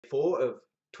4 of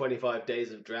 25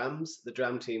 Days of Drams, the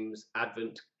Dram Team's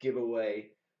Advent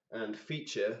giveaway and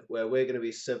feature, where we're going to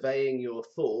be surveying your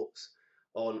thoughts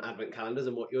on Advent calendars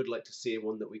and what you'd like to see in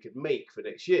one that we could make for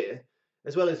next year,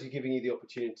 as well as giving you the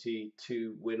opportunity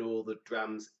to win all the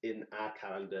drams in our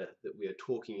calendar that we are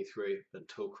talking you through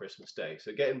until Christmas Day.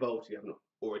 So get involved if you haven't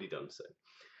already done so.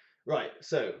 Right,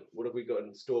 so what have we got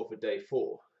in store for day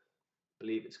 4? I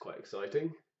believe it's quite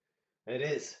exciting. It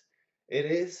is. It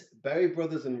is Berry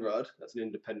Brothers and Rudd, that's an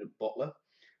independent bottler.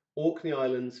 Orkney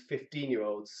Islands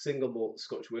 15-year-old single malt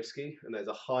Scotch whisky, and there's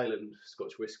a Highland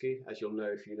Scotch whisky, as you'll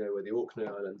know if you know where the Orkney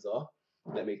Islands are.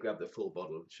 Let me grab the full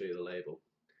bottle and show you the label.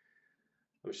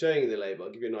 I'm showing you the label.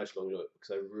 I'll give you a nice long look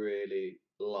because I really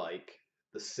like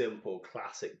the simple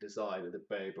classic design of the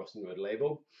Berry Brothers and Rudd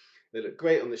label. They look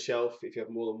great on the shelf if you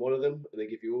have more than one of them, and they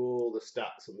give you all the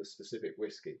stats on the specific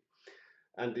whisky.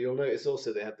 And you'll notice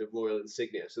also they have the royal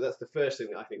insignia. So that's the first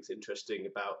thing that I think is interesting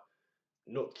about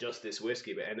not just this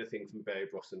whisky, but anything from Berry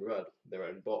Brothers and Rudd, their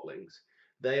own bottlings.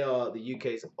 They are the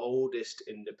UK's oldest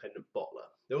independent bottler.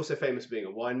 They're also famous for being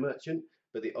a wine merchant,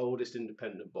 but the oldest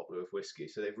independent bottler of whisky.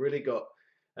 So they've really got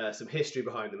some history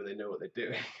behind them, and they know what they're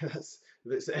doing. That's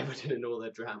evident in all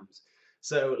their drams.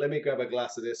 So let me grab a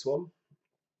glass of this one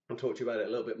and talk to you about it a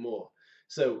little bit more.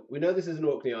 So we know this is an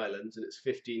Orkney Islands, and it's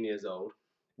 15 years old.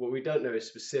 What we don't know is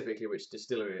specifically which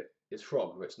distillery it is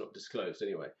from, or it's not disclosed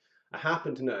anyway. I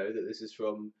happen to know that this is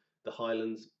from the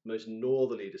Highlands' most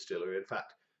northerly distillery, in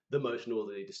fact, the most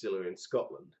northerly distillery in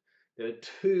Scotland. There are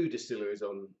 2 distilleries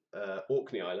on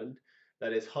Orkney Island,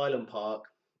 that is Highland Park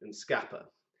and Scapa.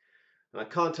 And I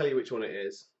can't tell you which one it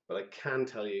is, but I can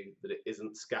tell you that it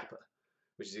isn't Scapa,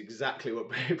 which is exactly what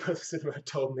Berry Brothers and Rudd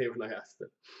told me when I asked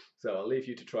them. So I'll leave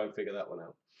you to try and figure that one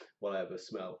out while I have a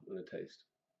smell and a taste.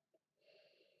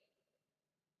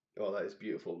 Oh, that is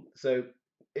beautiful. So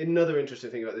another interesting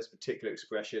thing about this particular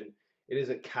expression, it is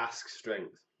at cask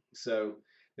strength. So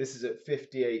this is at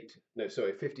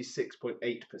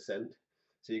 56.8%.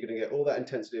 So you're going to get all that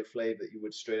intensity of flavour that you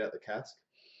would straight out the cask.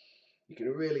 You can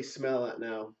really smell that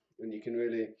now, and you can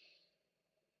really,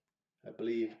 I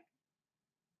believe,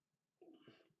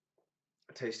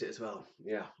 taste it as well.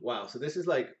 Yeah, wow. So this is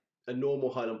like a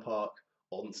normal Highland Park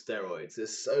on steroids.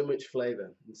 There's so much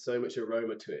flavour and so much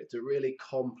aroma to it. It's a really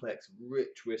complex,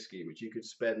 rich whiskey, which you could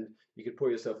pour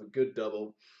yourself a good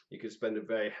double. You could spend a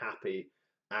very happy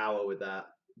hour with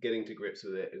that, getting to grips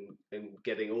with it and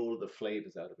getting all of the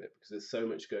flavours out of it, because there's so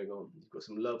much going on. You've got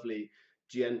some lovely,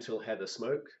 gentle heather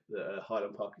smoke that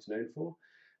Highland Park is known for,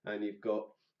 and you've got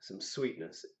some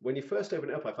sweetness. When you first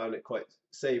open it up, I found it quite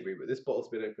savoury, but this bottle's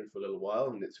been open for a little while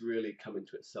and it's really come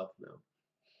into itself now.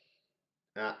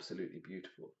 Absolutely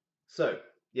beautiful. So,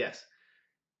 yes,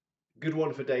 good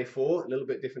one for day 4, a little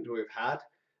bit different to what we've had.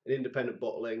 An independent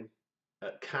bottling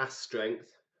at cask strength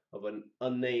of an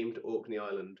unnamed Orkney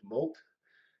Island malt.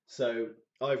 So,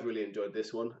 I've really enjoyed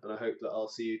this one, and I hope that I'll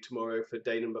see you tomorrow for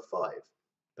day number 5.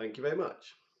 Thank you very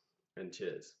much, and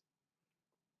cheers.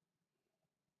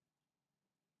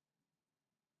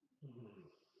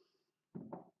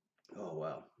 Oh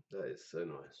wow, that is so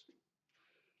nice.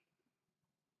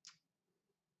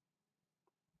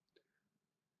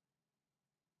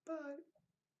 Bye.